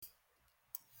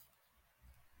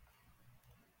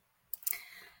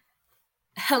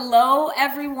Hello,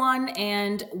 everyone,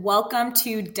 and welcome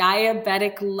to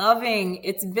Diabetic Loving.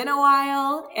 It's been a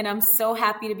while, and I'm so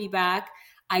happy to be back.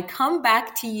 I come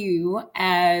back to you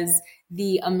as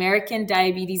the American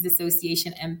Diabetes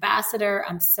Association ambassador.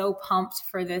 I'm so pumped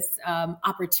for this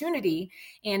opportunity.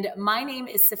 And my name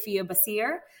is Sophia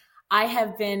Basir. I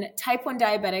have been type 1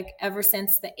 diabetic ever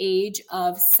since the age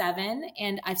of 7,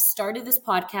 and I've started this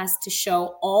podcast to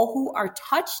show all who are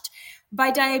touched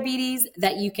by diabetes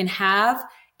that you can have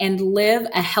and live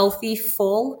a healthy,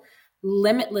 full,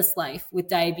 limitless life with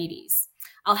diabetes.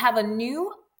 I'll have a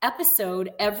new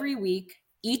episode every week,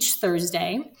 each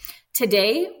Thursday.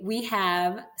 Today, we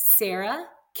have Sarah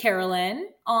Carolyn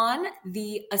on,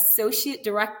 the Associate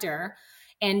Director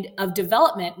and of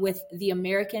Development with the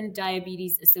American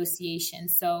Diabetes Association.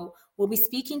 So we'll be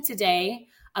speaking today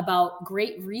about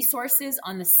great resources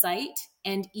on the site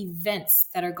and events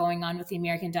that are going on with the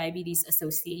American Diabetes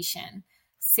Association.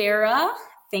 Sarah,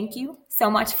 thank you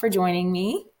so much for joining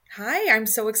me. Hi, I'm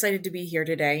so excited to be here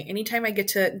today. Anytime I get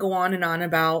to go on and on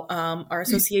about our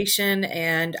association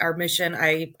and our mission,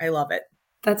 I love it.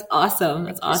 That's awesome.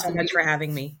 That's awesome. Thank you so much for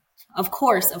having me. Of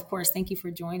course. Thank you for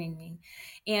joining me.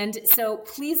 And so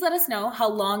please let us know how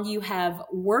long you have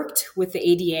worked with the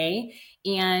ADA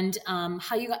and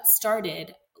how you got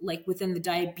started, like within the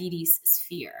diabetes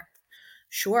sphere.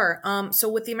 Sure. So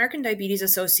with the American Diabetes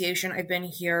Association, I've been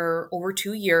here over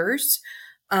 2 years,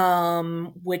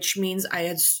 which means I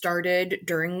had started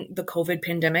during the COVID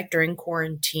pandemic, during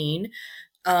quarantine.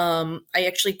 I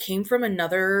actually came from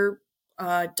another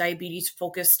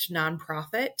diabetes-focused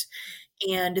nonprofit,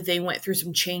 and they went through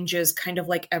some changes, kind of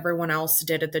like everyone else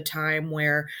did at the time,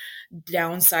 where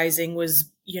downsizing was,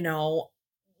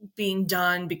 being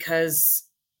done because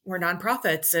we're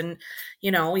nonprofits and,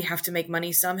 we have to make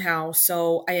money somehow.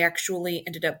 So I actually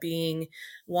ended up being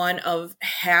one of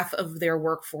half of their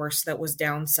workforce that was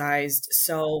downsized.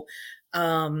 So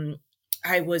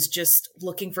I was just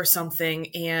looking for something,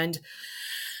 and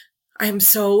I'm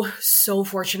so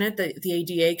fortunate that the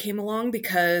ADA came along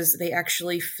because they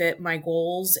actually fit my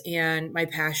goals and my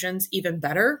passions even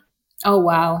better. Oh,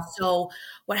 wow. So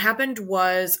what happened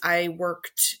was I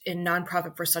worked in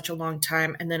nonprofit for such a long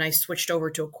time, and then I switched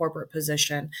over to a corporate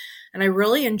position, and I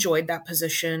really enjoyed that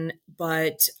position,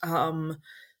 but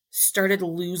started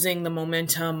losing the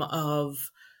momentum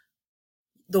of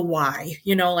the why,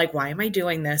 why am I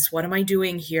doing this? What am I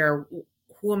doing here?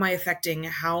 Who am I affecting?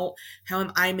 How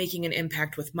am I making an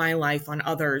impact with my life on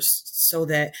others so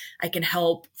that I can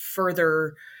help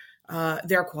further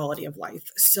their quality of life?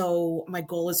 So my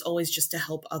goal is always just to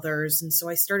help others. And so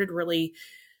I started really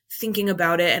thinking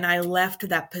about it, and I left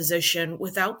that position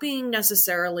without being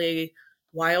necessarily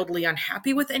wildly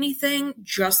unhappy with anything,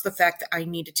 just the fact that I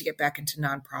needed to get back into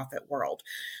nonprofit world.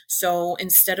 So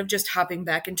instead of just hopping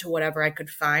back into whatever I could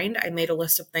find, I made a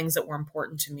list of things that were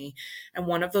important to me. And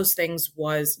one of those things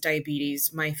was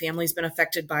diabetes. My family's been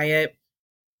affected by it.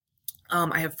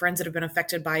 I have friends that have been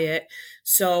affected by it.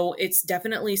 So it's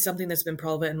definitely something that's been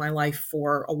prevalent in my life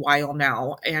for a while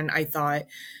now. And I thought,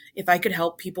 if I could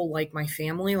help people like my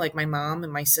family, like my mom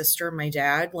and my sister, my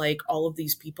dad, like all of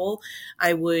these people,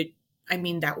 that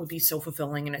would be so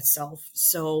fulfilling in itself.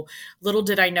 So little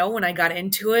did I know when I got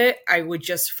into it, I would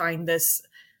just find this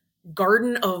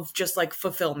garden of just like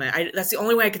fulfillment. That's the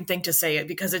only way I can think to say it,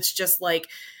 because it's just like,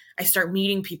 I start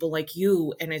meeting people like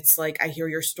you, and it's like I hear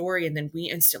your story, and then we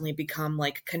instantly become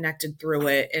like connected through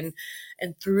it. And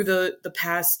through the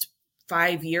past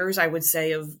 5 years, I would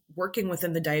say, of working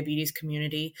within the diabetes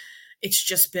community, it's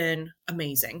just been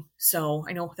amazing. So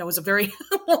I know that was a very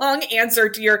long answer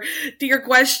to your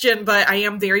question, but I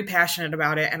am very passionate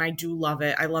about it, and I do love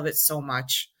it. I love it so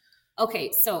much.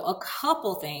 Okay, so a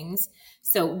couple things.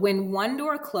 So when one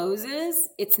door closes,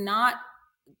 it's not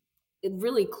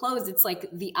really closed. It's like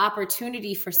the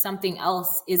opportunity for something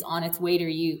else is on its way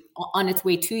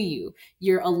to you.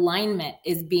 Your alignment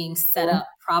is being set up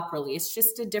properly. It's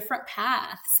just a different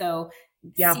path. So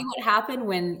Yeah. See what happened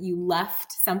when you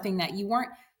left something that you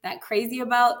weren't that crazy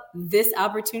about. This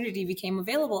opportunity became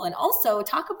available. And also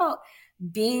talk about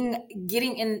getting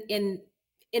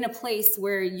in a place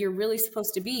where you're really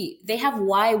supposed to be. They have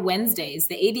Why Wednesdays.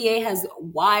 The ADA has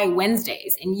Why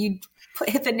Wednesdays, and you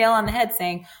hit the nail on the head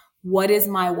saying, what is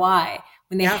my why?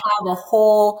 When they have a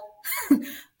whole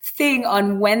thing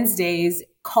on Wednesdays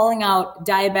calling out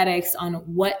diabetics on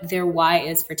what their why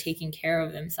is for taking care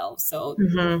of themselves. So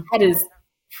that is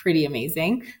pretty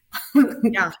amazing.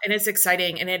 Yeah. And it's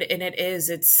exciting. And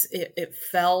it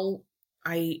fell.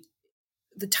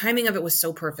 The timing of it was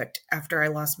so perfect after I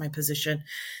lost my position.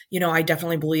 I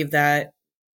definitely believe that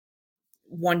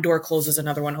one door closes,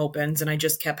 another one opens. And I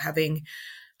just kept having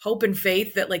hope and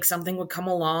faith that like something would come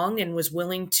along, and was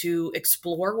willing to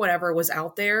explore whatever was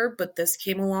out there. But this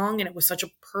came along and it was such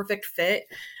a perfect fit.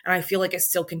 And I feel like it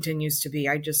still continues to be.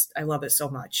 I love it so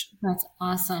much. That's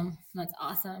awesome. That's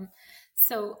awesome.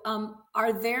 So,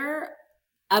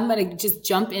 I'm going to just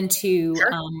jump into Sure.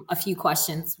 a few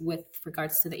questions with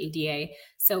regards to the ADA.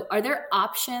 So, are there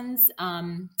options?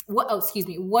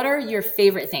 What are your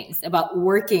favorite things about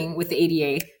working with the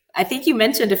ADA? I think you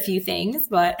mentioned a few things,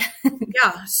 but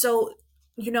Yeah. So,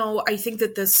 I think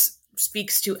that this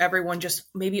speaks to everyone, just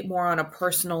maybe more on a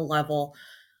personal level.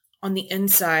 On the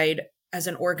inside, as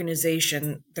an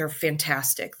organization, they're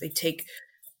fantastic. They take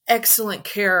excellent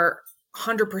care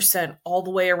 100% all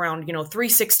the way around,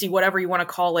 360, whatever you want to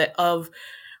call it, of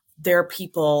their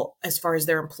people as far as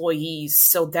their employees.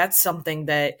 So that's something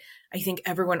that I think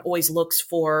everyone always looks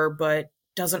for, but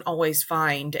doesn't always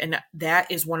find. And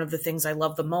that is one of the things I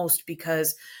love the most,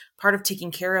 because part of taking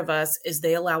care of us is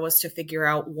they allow us to figure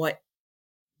out what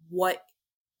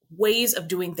ways of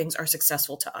doing things are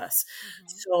successful to us.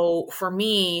 So for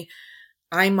me,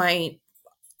 I might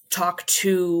talk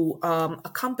to a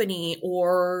company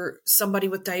or somebody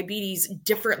with diabetes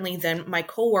differently than my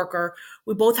coworker.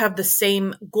 We both have the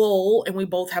same goal and we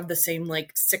both have the same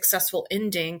like successful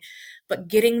ending, but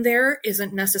getting there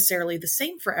isn't necessarily the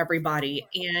same for everybody.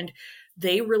 And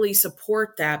they really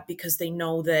support that because they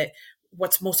know that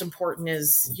what's most important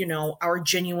is, our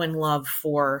genuine love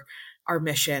for our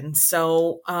mission.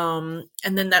 So, and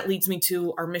then that leads me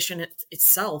to our mission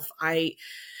itself. I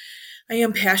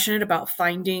am passionate about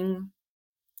finding,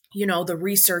 the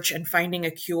research and finding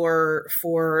a cure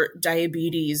for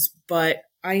diabetes, but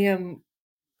I am,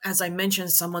 as I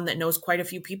mentioned, someone that knows quite a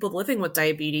few people living with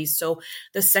diabetes. So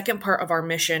the second part of our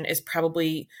mission is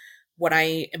probably what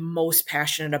I am most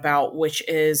passionate about, which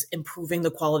is improving the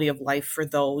quality of life for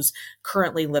those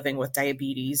currently living with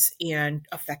diabetes and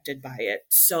affected by it.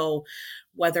 So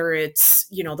whether it's,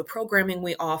 the programming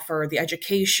we offer, the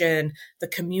education, the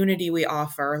community we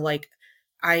offer, like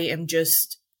I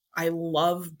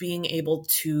love being able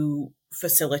to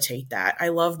facilitate that. I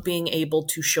love being able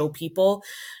to show people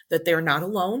that they're not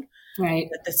alone, right.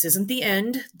 that this isn't the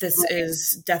end. This Right.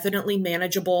 is definitely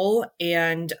manageable.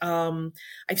 And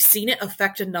I've seen it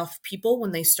affect enough people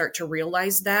when they start to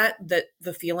realize that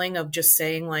the feeling of just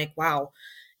saying like, wow,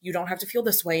 you don't have to feel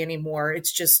this way anymore.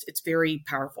 It's very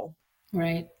powerful.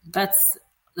 Right. That's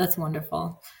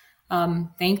wonderful.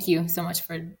 Thank you so much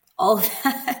for all of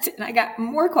that. And I got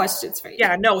more questions for you.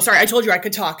 Yeah, no, sorry. I told you I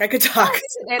could talk. And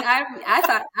I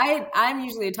thought I'm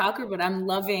usually a talker, but I'm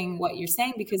loving what you're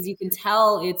saying because you can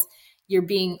tell you're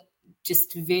being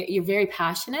you're very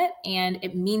passionate and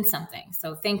it means something.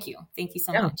 So thank you. Thank you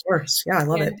so much. Of course. Yeah, I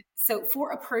love it. So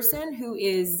for a person who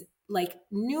is like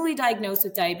newly diagnosed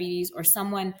with diabetes or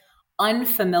someone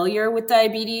unfamiliar with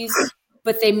diabetes,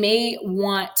 but they may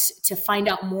want to find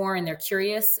out more and they're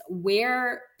curious,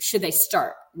 where should they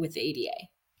start with the ADA?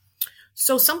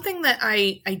 So something that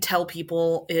I tell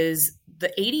people is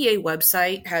the ADA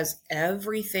website has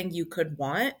everything you could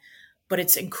want, but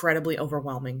it's incredibly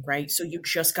overwhelming, right? So you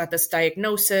just got this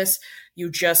diagnosis, you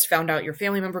just found out your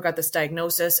family member got this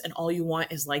diagnosis, and all you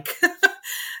want is like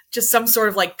just some sort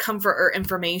of like comfort or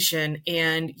information.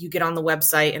 And you get on the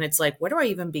website and it's like, where do I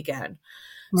even begin?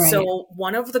 Right. So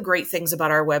one of the great things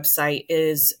about our website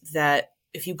is that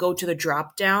if you go to the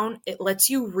drop down, it lets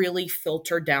you really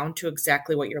filter down to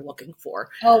exactly what you're looking for.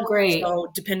 Oh, great. So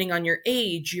depending on your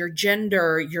age, your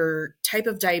gender, your type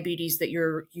of diabetes that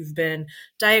you've been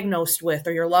diagnosed with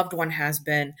or your loved one has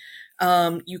been,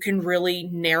 you can really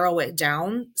narrow it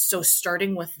down. So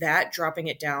starting with that, dropping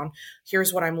it down,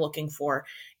 here's what I'm looking for.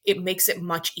 It makes it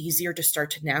much easier to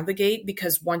start to navigate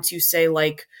because once you say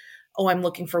like, oh, I'm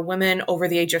looking for women over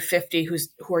the age of 50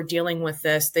 who are dealing with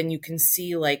this, then you can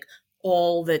see like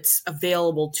all that's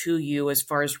available to you as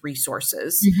far as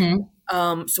resources.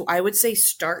 Mm-hmm. So I would say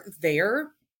start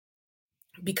there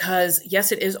because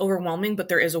yes, it is overwhelming, but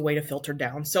there is a way to filter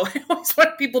down. So I always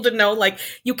want people to know, like,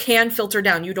 you can filter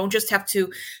down. You don't just have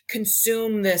to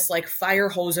consume this like fire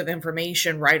hose of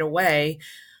information right away.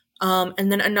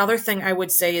 And then another thing I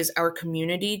would say is our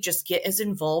community, just get as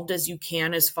involved as you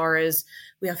can as far as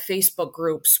we have Facebook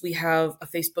groups, we have a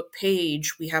Facebook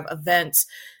page, we have events.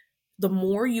 The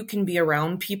more you can be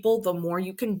around people, the more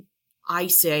you can, I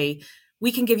say,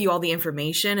 we can give you all the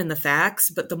information and the facts,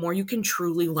 but the more you can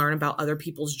truly learn about other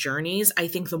people's journeys, I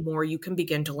think the more you can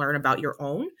begin to learn about your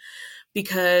own,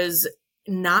 because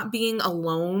not being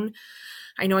alone,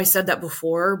 I know I said that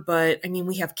before, but I mean,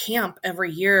 we have camp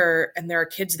every year and there are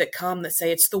kids that come that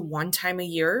say it's the one time a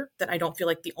year that I don't feel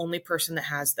like the only person that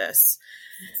has this.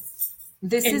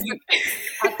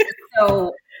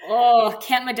 So Oh,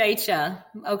 Camp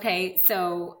Okay,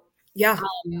 so Yeah.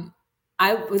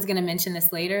 I was going to mention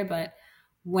this later, but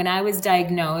when I was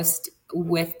diagnosed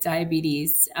with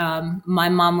diabetes, my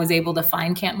mom was able to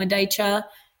find Camp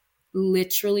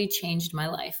literally changed my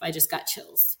life. I just got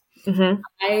chills. Mm-hmm.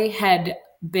 I had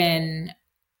been,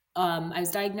 I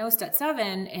was diagnosed at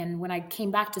 7. And when I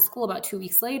came back to school about 2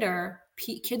 weeks later,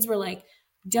 kids were like,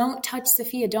 don't touch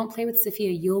Sophia. Don't play with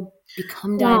Sophia. You'll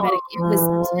become diabetic. It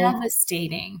was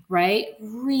devastating, right?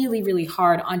 Really, really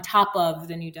hard on top of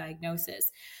the new diagnosis.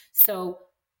 So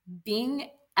being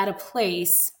at a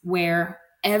place where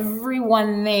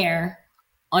everyone there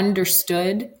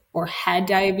understood or had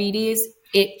diabetes,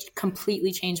 it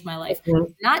completely changed my life.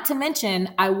 Mm-hmm. Not to mention,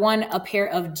 I won a pair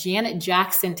of Janet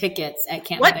Jackson tickets at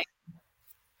Camp What?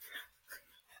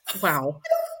 Wow.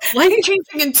 Life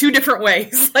changing in 2 different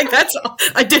ways. Like, that's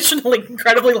additionally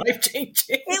incredibly life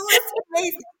changing. It was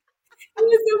amazing. It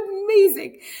was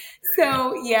amazing.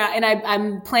 So yeah, and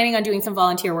I'm planning on doing some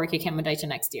volunteer work at Camp Medici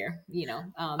next year.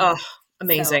 Oh,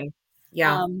 amazing. So,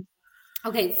 yeah.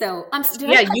 Okay, so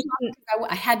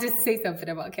I had to say something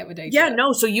about Camp Medici. Yeah,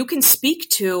 no. So you can speak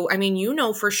to. I mean, you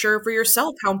know for sure for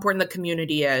yourself how important the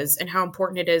community is and how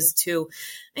important it is to.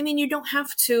 I mean, you don't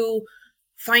have to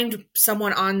find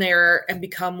someone on there and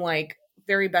become like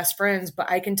very best friends,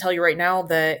 but I can tell you right now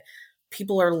that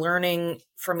people are learning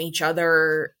from each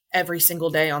other every single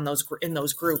day on in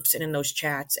those groups and in those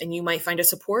chats. And you might find a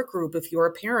support group if you're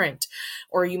a parent,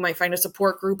 or you might find a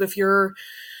support group if you're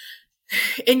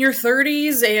in your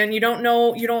 30s and you don't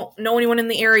know anyone in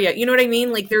the area. You know what I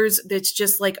mean? Like it's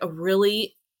just like a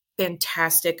really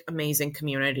fantastic, amazing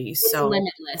community. It's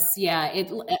limitless. Yeah.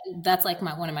 That's like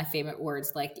one of my favorite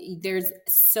words. Like there's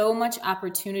so much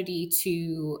opportunity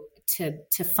to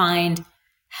find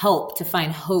help, to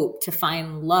find hope, to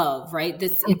find love, right?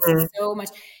 It's so much.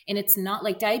 And it's not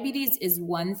like diabetes is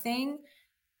one thing.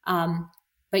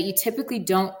 But you typically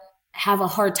don't have a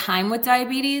hard time with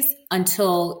diabetes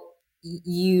until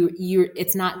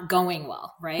it's not going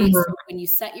well, right? Mm-hmm. So when you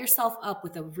set yourself up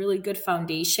with a really good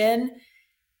foundation,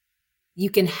 you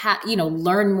can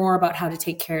learn more about how to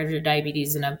take care of your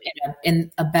diabetes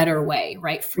in a better way,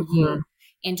 right? For you,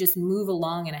 and just move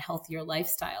along in a healthier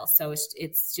lifestyle. So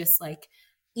it's just like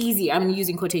easy. I'm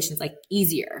using quotations like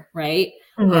easier, right?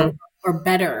 Or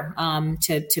better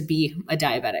to be a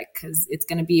diabetic, because it's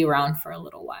going to be around for a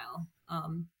little while.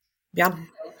 Yeah.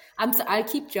 I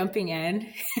keep jumping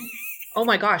in. Oh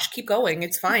my gosh, keep going.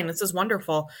 It's fine. This is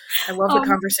wonderful. I love the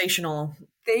conversational.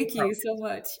 Thank you so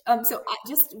much. So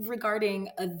just regarding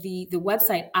the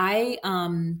website,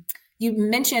 you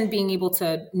mentioned being able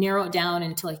to narrow it down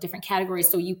into like different categories,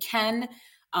 so you can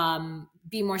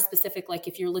be more specific. Like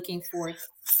if you're looking for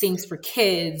things for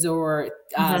kids or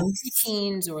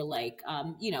teens, or like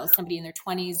somebody in their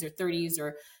 20s or 30s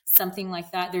or something like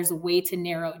that, there's a way to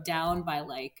narrow it down by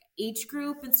like age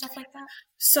group and stuff like that.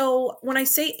 So when I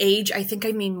say age, I think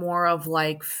I mean more of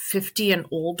like 50 and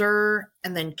older,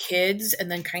 and then kids,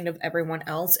 and then kind of everyone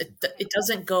else. It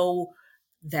doesn't go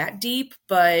that deep,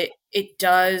 but it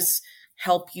does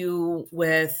help you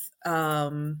with,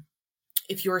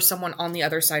 if you're someone on the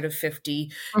other side of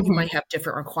 50, you might have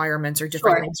different requirements or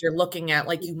different things you're looking at.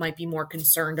 Like you might be more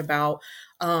concerned about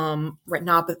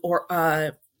retinopathy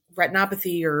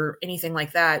or anything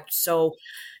like that. So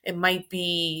it might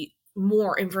be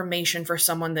more information for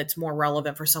someone that's more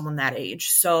relevant for someone that age.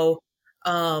 So,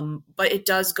 but it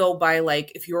does go by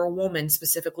like, if you're a woman,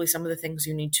 specifically some of the things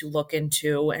you need to look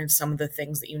into and some of the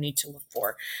things that you need to look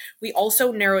for. We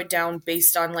also narrow it down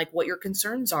based on like what your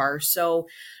concerns are. So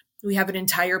we have an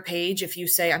entire page. If you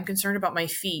say, I'm concerned about my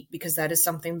feet, because that is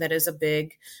something that is a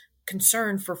big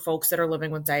concern for folks that are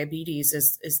living with diabetes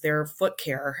is their foot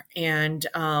care. And,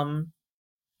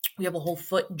 we have a whole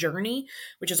foot journey,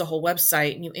 which is a whole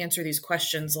website, and you answer these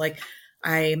questions like,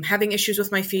 I'm having issues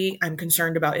with my feet. I'm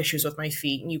concerned about issues with my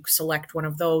feet. And you select one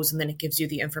of those, and then it gives you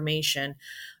the information.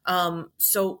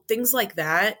 So things like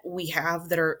that we have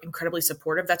that are incredibly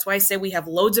supportive. That's why I say we have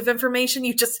loads of information.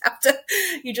 You just have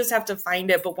to find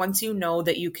it. But once you know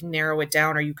that you can narrow it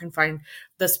down, or you can find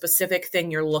the specific thing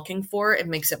you're looking for, it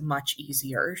makes it much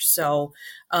easier. So,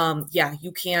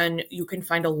 you can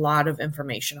find a lot of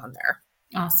information on there.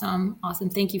 Awesome.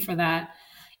 Thank you for that.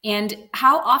 And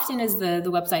how often is the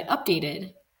website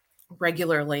updated?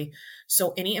 Regularly.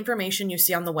 So any information you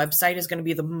see on the website is going to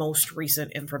be the most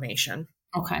recent information.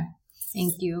 Okay.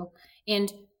 Thank you. And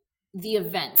the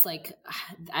events, like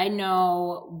I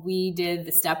know we did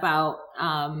the Step Out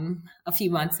a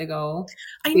few months ago.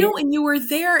 I know, and you were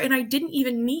there, and I didn't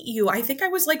even meet you. I think I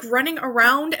was like running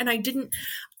around, and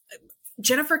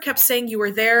Jennifer kept saying you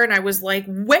were there, and I was like,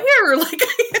 where? Like,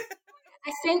 I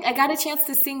I got a chance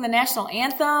to sing the national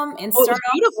anthem and Oh, it start was off the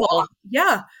walk. beautiful.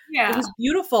 Yeah. It Yeah. was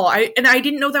beautiful. I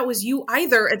didn't know that was you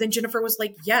either. And then Jennifer was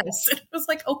like, yes. And I was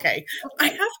like, okay, I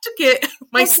have to get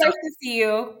Well, it's myself nice to see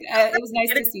you. It was nice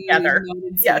get to it see you, even together. though I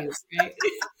didn't see Yes. you, right?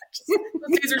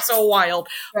 Those days are so wild,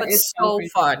 But but it's so so crazy.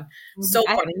 fun. Mhm. So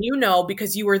fun. And you know,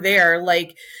 because you were there,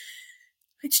 like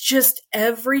it's just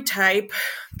every type,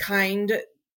 kind,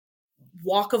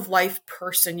 walk of life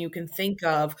person you can think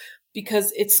of,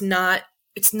 because it's not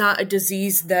a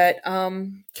disease that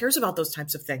cares about those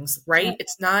types of things, Yeah. right?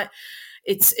 It's not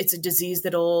it's a disease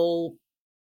that'll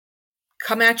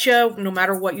come at you no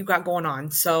matter what you got going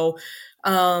on. So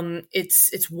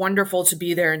it's wonderful to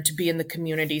be there and to be in the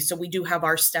community. So we do have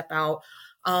our step out.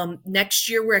 Next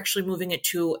year we're actually moving it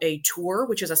to a tour,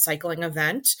 which is a cycling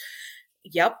event.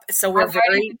 Yep. So I've we're already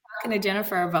very been talking to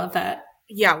Jennifer about that.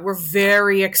 yeah, we're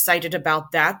very excited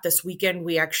about that. This weekend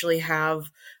we actually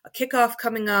have a kickoff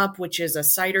coming up, which is a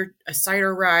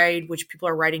cider ride, which people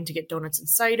are riding to get donuts and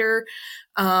cider.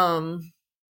 Um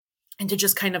and to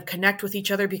just kind of connect with each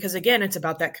other, because again, it's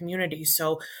about that community.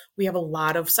 So we have a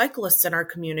lot of cyclists in our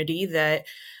community that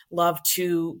love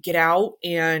to get out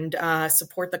and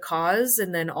support the cause,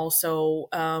 and then also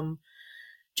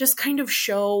just kind of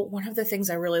show. One of the things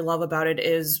I really love about it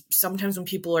is sometimes when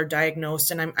people are diagnosed,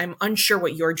 and I'm unsure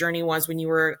what your journey was when you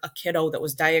were a kiddo that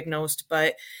was diagnosed,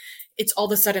 but it's all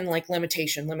of a sudden like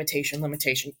limitation, limitation,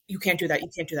 limitation. You can't do that. You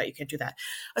can't do that. You can't do that.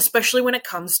 Especially when it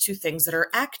comes to things that are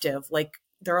active. Like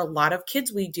there are a lot of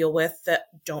kids we deal with that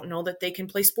don't know that they can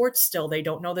play sports still. They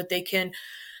don't know that they can,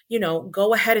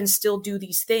 go ahead and still do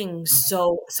these things.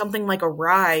 So something like a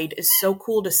ride is so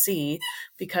cool to see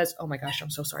because, oh my gosh, I'm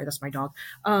so sorry. That's my dog.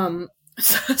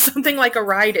 Something like a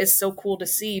ride is so cool to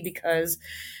see because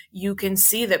you can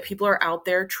see that people are out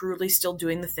there truly still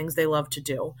doing the things they love to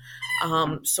do.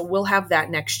 So we'll have that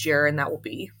next year, and that will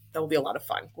be a lot of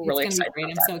fun. We're It's really going to be excited great.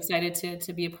 about I'm that. so excited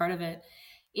to be a part of it.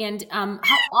 And how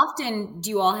often do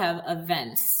you all have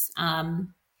events?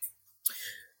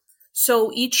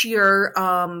 So each year,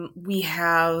 we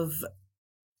have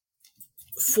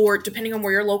for depending on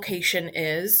where your location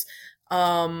is,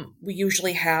 we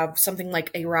usually have something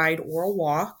like a ride or a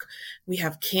walk. We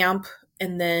have camp,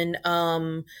 and then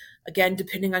again,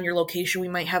 depending on your location, we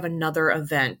might have another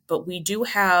event. But we do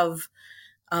have,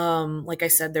 like I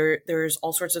said, there's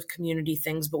all sorts of community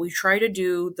things, but we try to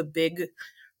do the big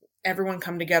everyone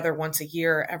come together once a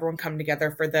year, everyone come together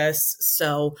for this.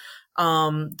 So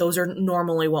those are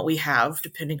normally what we have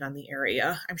depending on the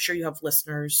area. I'm sure you have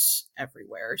listeners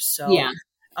everywhere. So Yeah,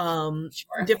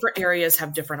 sure. different areas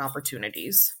have different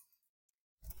opportunities.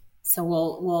 So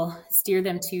we'll steer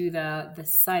them to the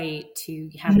site to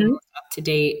have the Mhm. most up to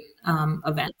date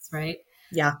events, right?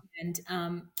 Yeah.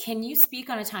 And can you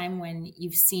speak on a time when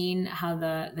you've seen how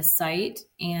the site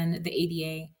and the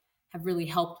ADA have really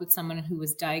helped with someone who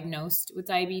was diagnosed with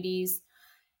diabetes?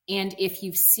 And if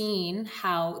you've seen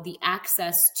how the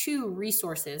access to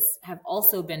resources have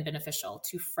also been beneficial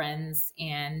to friends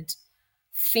and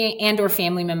or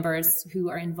family members who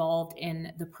are involved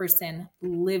in the person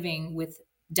living with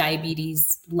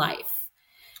diabetes life.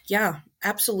 Yeah,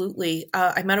 absolutely.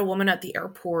 I met a woman at the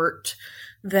airport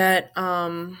that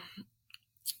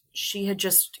she had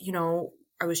just,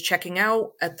 I was checking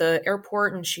out at the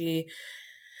airport, and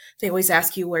they always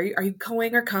ask you, where are you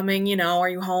going or coming? Are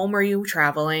you home or are you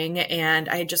traveling? And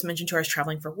I had just mentioned to her I was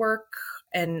traveling for work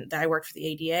and that I worked for the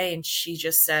ADA. And she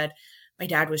just said, my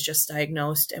dad was just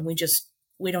diagnosed and we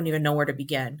don't even know where to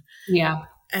begin. Yeah.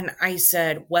 And I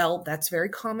said, well, that's very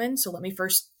common. So let me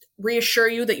first reassure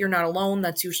you that you're not alone.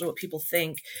 That's usually what people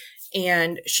think.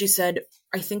 And she said,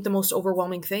 I think the most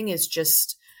overwhelming thing is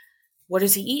just, what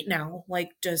does he eat now? Like,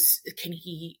 can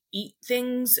he eat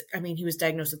things? I mean, he was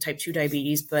diagnosed with type 2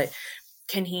 diabetes, but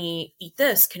can he eat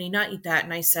this? Can he not eat that?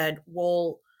 And I said,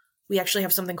 well, we actually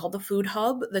have something called the Food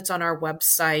Hub that's on our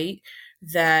website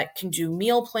that can do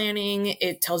meal planning.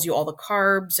 It tells you all the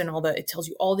carbs and it tells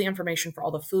you all the information for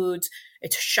all the foods.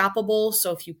 It's shoppable.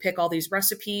 So if you pick all these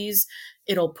recipes,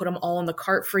 it'll put them all in the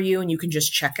cart for you and you can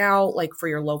just check out like from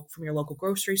your local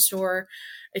grocery store.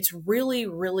 It's really,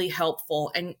 really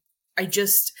helpful. And I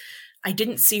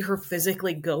didn't see her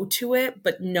physically go to it,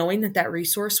 but knowing that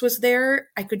resource was there,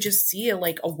 I could just see a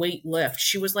weight lift.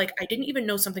 She was like, I didn't even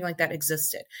know something like that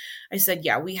existed. I said,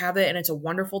 yeah, we have it. And it's a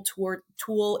wonderful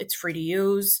tool. It's free to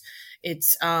use.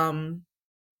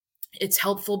 It's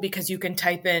helpful because you can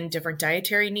type in different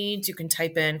dietary needs. You can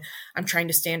type in, I'm trying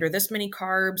to stand or this many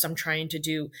carbs.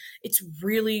 It's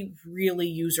really, really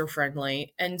user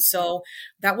friendly. And so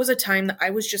that was a time that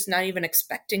I was just not even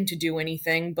expecting to do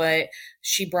anything, but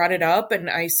she brought it up and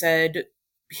I said,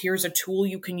 here's a tool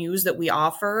you can use that we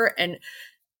offer. And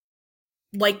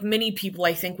like many people,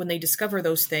 I think when they discover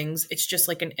those things, it's just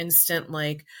like an instant,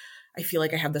 like, I feel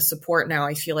like I have the support now.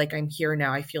 I feel like I'm here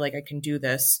now. I feel like I can do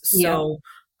this. Yeah. So,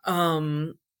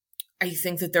 I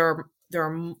think that there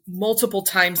are multiple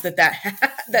times that Of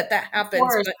happens,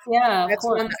 course. but Yeah, of that's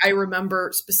one course. that I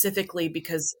remember specifically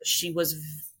because she was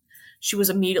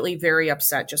immediately very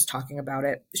upset just talking about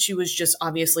it. She was just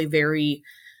obviously very,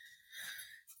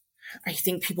 I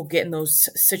think people get in those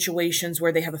situations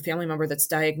where they have a family member that's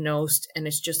diagnosed and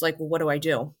it's just like, well, what do I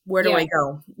do? Where do Yeah. I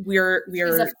go? She's a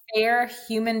We're fair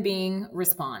human being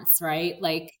response, right?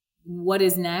 Like, what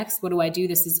is next? What do I do?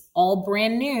 This is all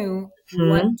brand new.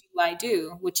 What Mhm, do I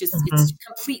do? Which is, it's mhm.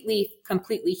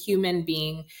 completely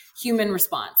human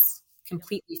response.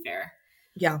 Completely fair.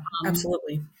 Yeah, Um,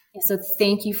 absolutely. yeah, so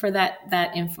thank you for that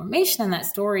information and that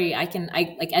story. I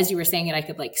like, as you were saying it, I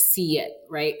could like see it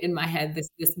right in my head, this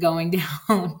going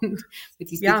down with you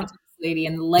speaking Yeah. to this lady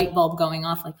and the light bulb going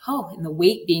off, like, oh, and the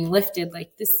weight being lifted,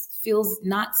 like this feels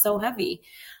not so heavy.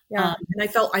 Yeah. Um, And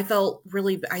I felt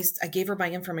really, I gave her my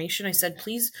information. I said,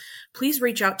 please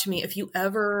reach out to me if you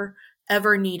ever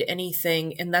need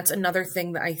anything. And that's another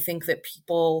thing that I think that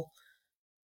people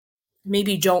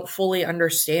maybe don't fully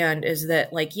understand is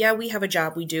that, like, yeah, we have a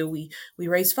job, we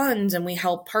raise funds and we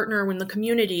help partner in the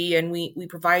community and we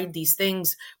provide these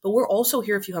things, but we're also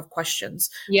here if you have questions.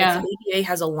 Like yeah. the ADA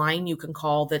has a line you can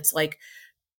call that's like,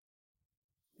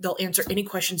 they'll answer any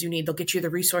questions you need, they'll get you the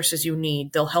resources you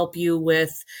need, they'll help you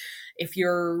with if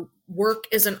your work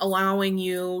isn't allowing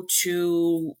you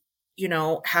to,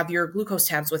 have your glucose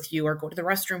tabs with you or go to the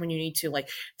restroom when you need to, like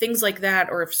things like that,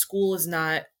 or if school is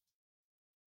not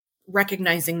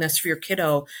recognizing this for your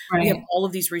kiddo, we have Right. all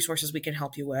of these resources we can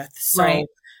help you with. Right.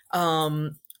 So,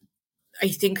 um, I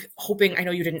think hoping, I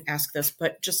know you didn't ask this,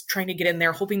 but just trying to get in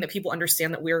there, hoping that people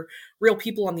understand that we're real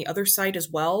people on the other side as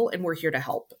well, and we're here to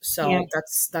help. Yeah. So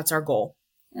that's our goal.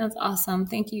 That's awesome.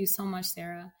 Thank you so much,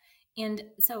 Sarah. And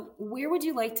so where would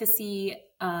you like to see,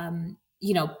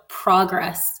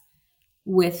 progress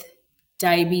with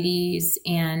diabetes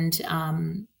and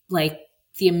like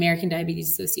the American Diabetes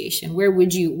Association? What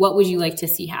would you like to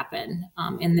see happen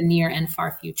in the near and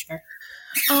far future?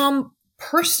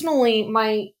 Personally,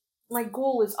 my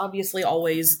goal is obviously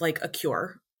always like a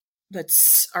cure.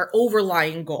 That's our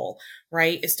overlying goal,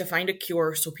 right? Is to find a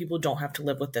cure so people don't have to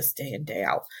live with this day in, day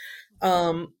out.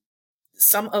 Um,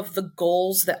 some of the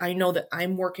goals that I know that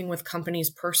I'm working with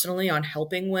companies personally on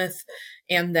helping with,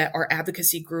 and that our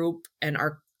advocacy group and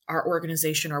our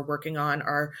organization are working on,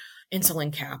 are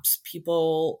insulin caps.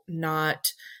 People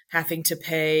not having to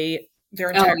pay their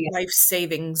Oh entire yeah, life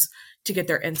savings to get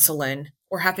their insulin,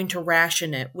 or having to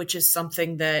ration it, which is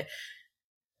something that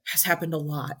has happened a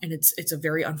lot, and it's a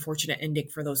very unfortunate ending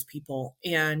for those people.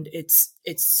 And it's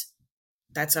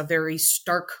that's a very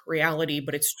stark reality,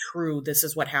 but it's true. This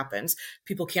is what happens.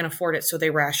 People can't afford it, so they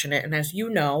ration it. And as you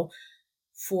know,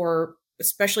 for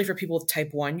especially for people with type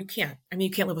 1, you can't. I mean,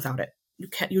 you can't live without it.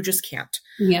 You just can't.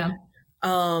 yeah,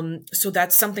 So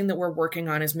that's something that we're working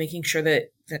on, is making sure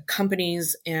that the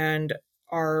companies and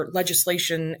our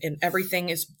legislation and everything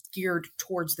is geared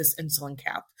towards this insulin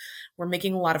cap. We're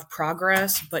making a lot of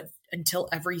progress, but until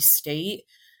every state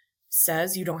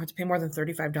says you don't have to pay more than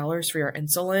 $35 for your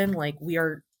insulin, like, we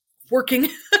are working.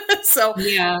 So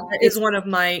yeah. that is one of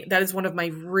my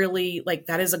really, like,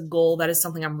 that is a goal. That is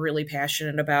something I'm really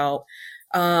passionate about.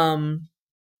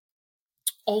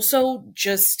 Also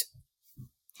just,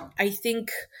 I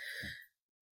think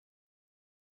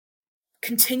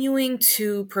continuing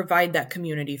to provide that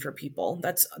community for people.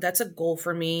 That's a goal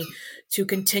for me, to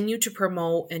continue to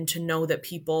promote and to know that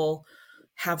people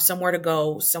have somewhere to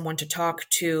go, someone to talk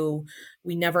to.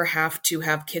 We never have to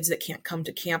have kids that can't come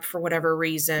to camp for whatever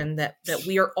reason, that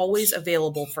we are always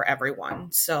available for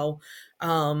everyone. So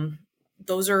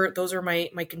those are my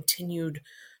continued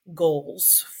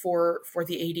goals for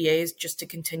the ADAs, just to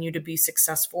continue to be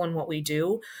successful in what we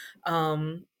do.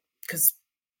 Because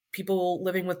people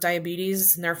living with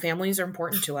diabetes and their families are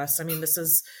important to us. I mean, this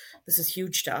is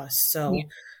huge to us. Yeah.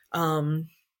 So,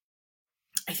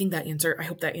 I think I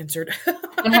hope that answered.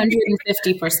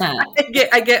 150%.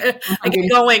 I get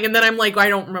going, and then I'm like, I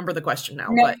don't remember the question now,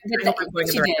 No, but I hope I'm going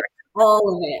in she the right did direction.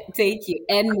 all of it. Thank you,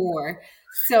 and more.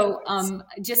 So, I'm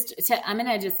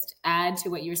gonna just add to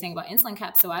what you were saying about insulin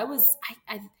caps. So, I was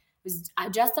just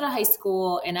out of high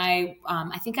school, and I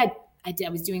think I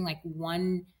was doing like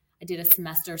one. I did a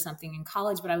semester or something in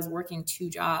college, but I was working two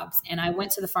jobs, and I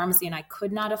went to the pharmacy, and I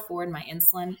could not afford my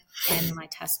insulin and my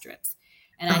test strips.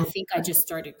 And I Oh, think I just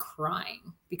started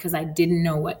crying because I didn't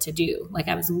know what to do. Like,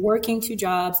 I was working two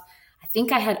jobs. I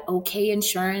think I had okay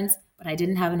insurance, but I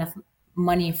didn't have enough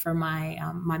money for my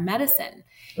medicine.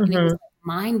 And it was Mm-hmm.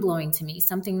 mind blowing to me,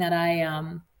 something that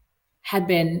I had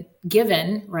been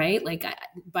given, right? Like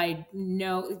by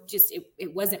no, just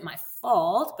it wasn't my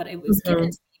fault, but it was given Mm-hmm.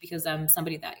 to me because I'm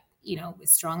somebody that,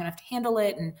 is strong enough to handle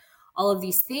it and all of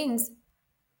these things,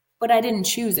 but I didn't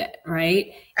choose it,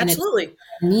 right? And it's Absolutely.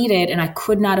 needed, and I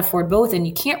could not afford both. And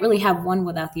you can't really have one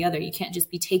without the other. You can't just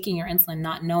be taking your insulin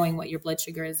not knowing what your blood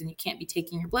sugar is, and you can't be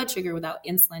taking your blood sugar without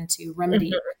insulin to remedy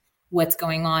Mm-hmm. what's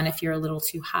going on if you're a little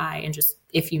too high and just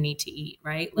if you need to eat,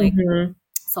 right? Like, Mm-hmm.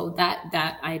 so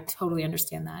that I totally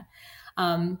understand that.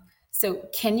 Um, so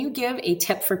can you give a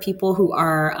tip for people who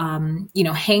are,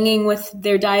 hanging with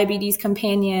their diabetes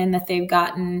companion that they've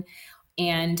gotten,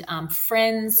 and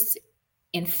friends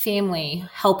and family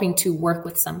helping to work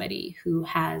with somebody who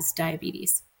has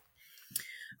diabetes?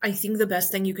 I think the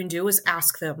best thing you can do is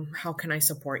ask them, how can I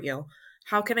support you?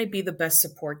 How can I be the best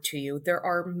support to you? There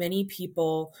are many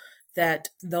people that,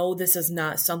 though this is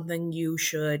not something you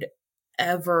should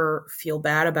ever feel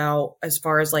bad about, as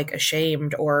far as like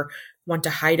ashamed or want to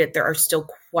hide it, there are still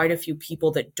quite a few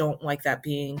people that don't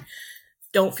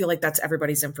feel like that's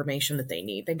everybody's information that they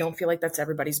need. They don't feel like that's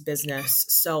everybody's business.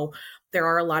 So there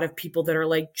are a lot of people that are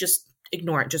like, just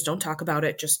ignore it. Just don't talk about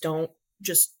it. Just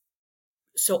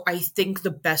so I think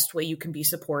the best way you can be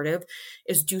supportive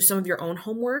is do some of your own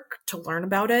homework to learn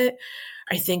about it.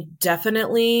 I think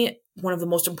definitely one of the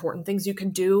most important things you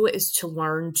can do is to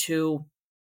learn to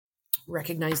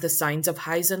recognize the signs of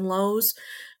highs and lows,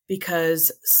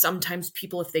 because sometimes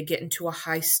people, if they get into a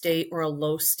high state or a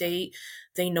low state,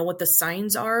 they know what the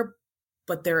signs are,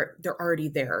 but they're already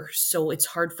there. So it's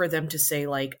hard for them to say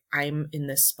like, I'm in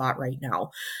this spot right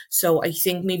now. So I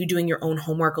think maybe doing your own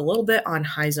homework a little bit on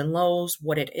highs and lows,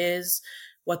 what it is,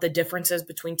 what the difference is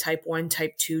between type 1,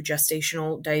 type 2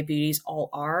 gestational diabetes all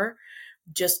are.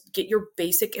 Just get your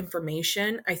basic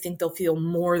information. I think they'll feel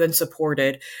more than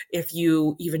supported if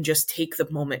you even just take the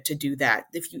moment to do that.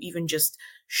 If you even just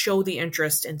show the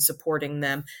interest in supporting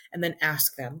them, and then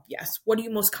ask them, yes, what are you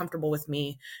most comfortable with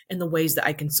me in the ways that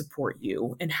I can support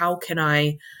you? And how can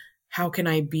I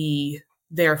be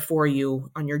there for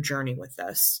you on your journey with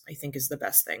this? I think is the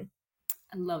best thing.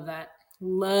 I love that.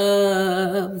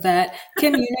 Love that.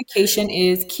 Communication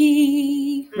is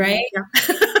key, right? Yeah.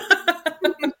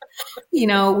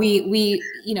 We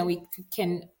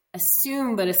can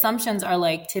assume, but assumptions are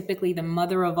like typically the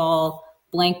mother of all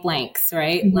blank blanks,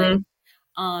 right? Like, Mhm.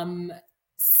 um,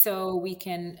 so we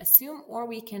can assume, or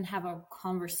we can have a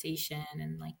conversation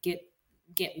and like get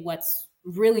what's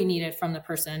really needed from the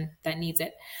person that needs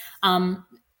it. Um,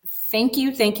 Thank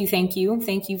you, thank you, thank you.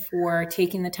 Thank you for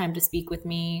taking the time to speak with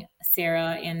me,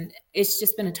 Sarah. And it's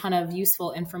just been a ton of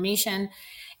useful information.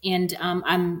 And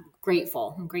I'm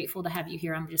grateful. I'm grateful to have you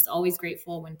here. I'm just always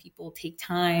grateful when people take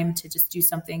time to just do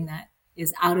something that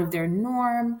is out of their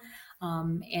norm.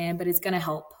 But it's going to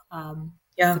help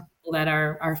Yeah. the people that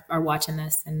are watching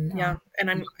this. And Yeah,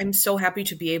 and I'm so happy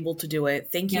to be able to do it.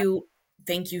 Thank yeah, you.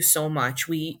 Thank you so much.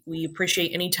 We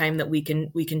appreciate any time that we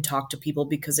can talk to people,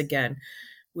 because again,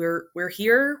 we're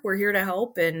here to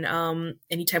help, and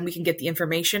anytime we can get the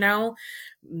information out,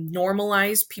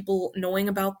 normalize people knowing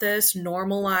about this,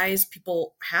 normalize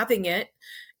people having it,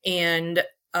 and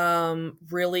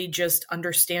really just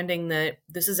understanding that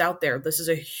this is out there. This is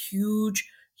a huge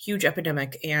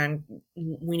epidemic, and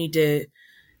we need to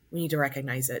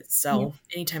recognize it. yeah. So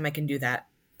anytime I can do that.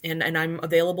 And I'm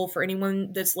available for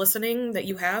anyone that's listening that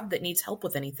you have that needs help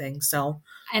with anything. So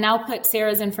And I'll put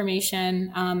Sarah's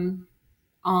information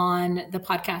on the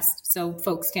podcast so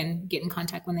folks can get in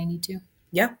contact when they need to.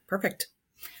 yeah, perfect.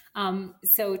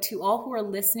 So to all who are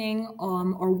listening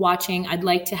or watching, I'd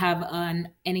like to have an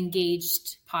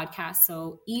engaged podcast.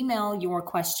 So email your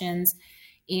questions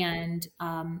and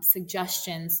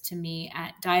suggestions to me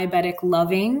at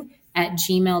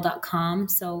diabeticloving@gmail.com.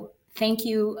 So thank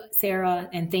you, Sarah,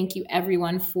 and thank you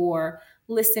everyone for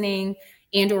listening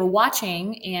and or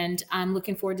watching. And I'm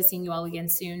looking forward to seeing you all again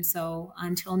soon. So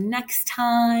until next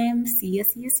time, see ya,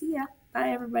 see ya, see ya.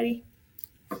 Bye, everybody.